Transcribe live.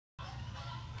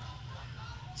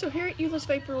So here at Euless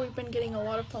Vapor, we've been getting a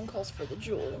lot of phone calls for the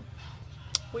Jewel.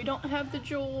 We don't have the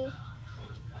Jewel,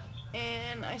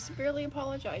 and I severely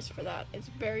apologize for that. It's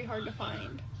very hard to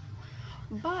find.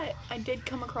 But I did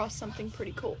come across something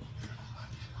pretty cool.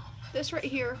 This right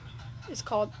here is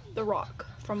called the Rock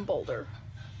from Boulder.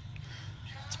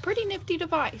 It's a pretty nifty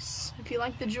device. If you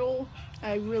like the Jewel,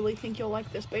 I really think you'll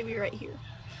like this baby right here.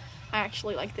 I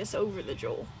actually like this over the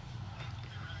Jewel.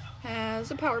 Has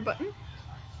a power button,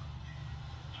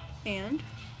 and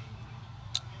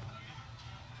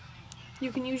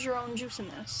you can use your own juice in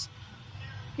this.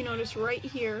 You notice right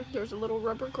here there's a little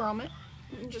rubber grommet.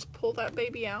 You can just pull that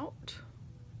baby out.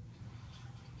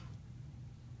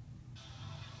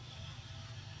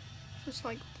 Just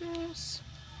like this.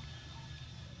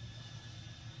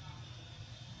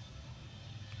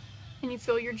 And you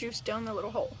fill your juice down the little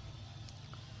hole.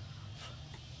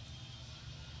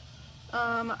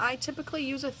 I typically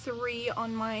use a 3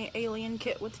 on my alien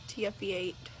kit with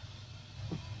TFE8.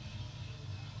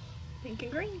 Pink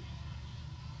and green.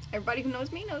 Everybody who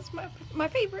knows me knows my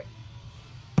favorite.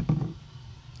 And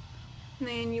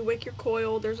then you wick your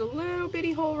coil. There's a little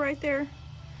bitty hole right there.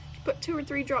 Just put 2 or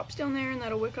 3 drops down there and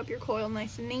that'll wick up your coil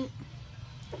nice and neat.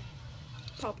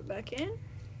 Pop it back in.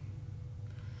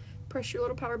 Press your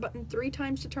little power button 3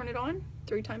 times to turn it on,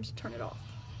 3 times to turn it off.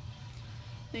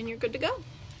 Then you're good to go.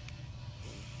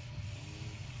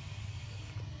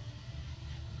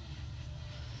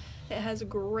 It has a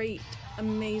great,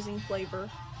 amazing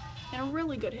flavor and a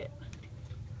really good hit.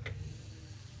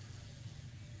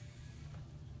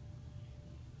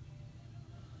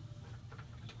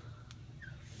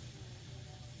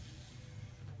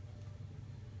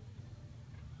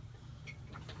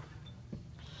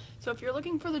 So if you're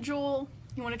looking for the Jewel,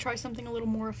 you want to try something a little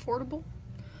more affordable.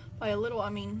 By a little, I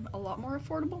mean a lot more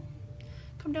affordable.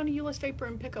 Come down to Euless Vapor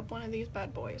and pick up one of these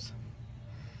bad boys.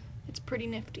 It's pretty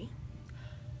nifty.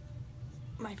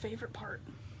 My favorite part.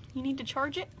 You need to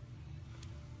charge it.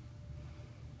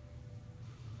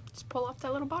 Just pull off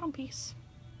that little bottom piece.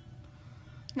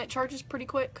 And it charges pretty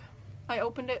quick. I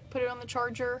opened it, put it on the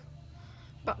charger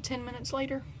about 10 minutes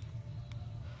later.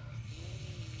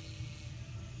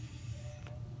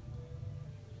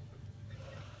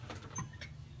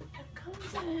 It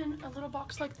comes in a little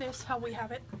box like this, how we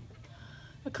have it.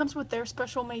 It comes with their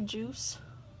special made juice.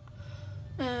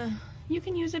 You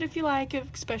can use it if you like,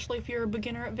 especially if you're a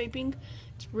beginner at vaping.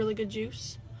 It's really good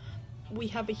juice. We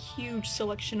have a huge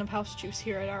selection of house juice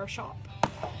here at our shop.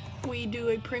 We do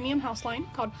a premium house line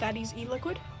called Fatty's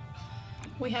E-Liquid.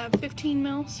 We have 15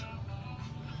 mils.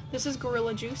 This is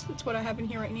Gorilla Juice. That's what I have in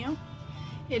here right now.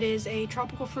 It is a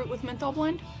tropical fruit with menthol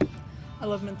blend. I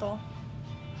love menthol.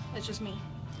 That's just me.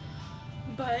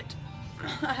 But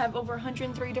I have over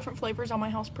 103 different flavors on my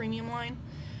house premium line.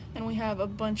 And we have a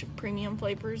bunch of premium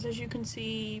flavors, as you can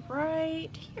see right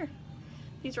here.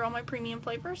 These are all my premium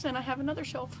flavors, and I have another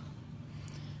shelf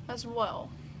as well.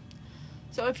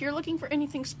 So if you're looking for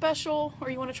anything special, or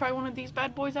you want to try one of these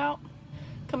bad boys out,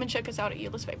 come and check us out at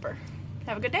Euless Vapor.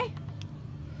 Have a good day.